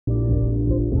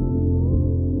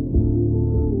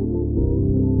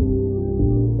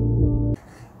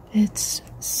It's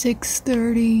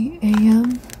 6:30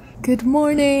 a.m. Good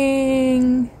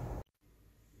morning!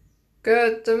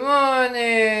 Good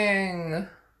morning!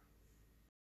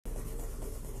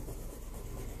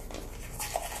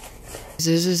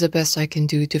 This is the best I can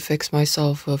do to fix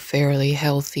myself a fairly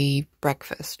healthy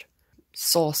breakfast.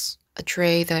 Sauce. A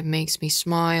tray that makes me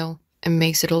smile and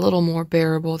makes it a little more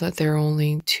bearable that there are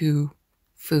only 2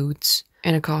 foods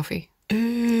and a coffee.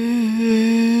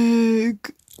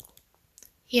 Egg.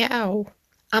 Yo,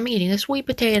 I'm eating a sweet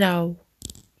potato.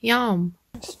 Yum.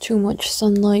 There's too much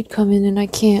sunlight coming and I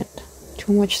can't.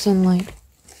 Too much sunlight.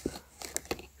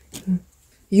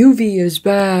 UV is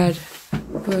bad,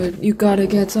 but you gotta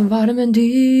get some vitamin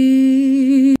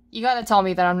D. You gotta tell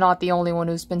me that I'm not the only one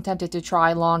who's been tempted to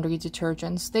try laundry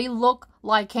detergents. They look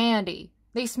like candy.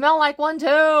 They smell like one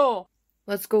too.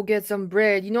 Let's go get some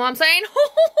bread. You know what I'm saying?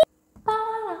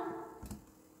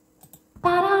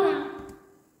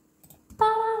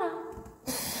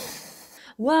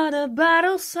 What a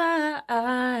battle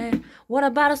slide. What a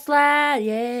battle slide,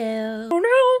 yeah. Oh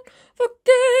no, forget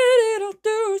it, I'll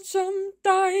do it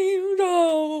sometime.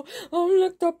 Oh, I'm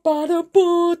like the bottle.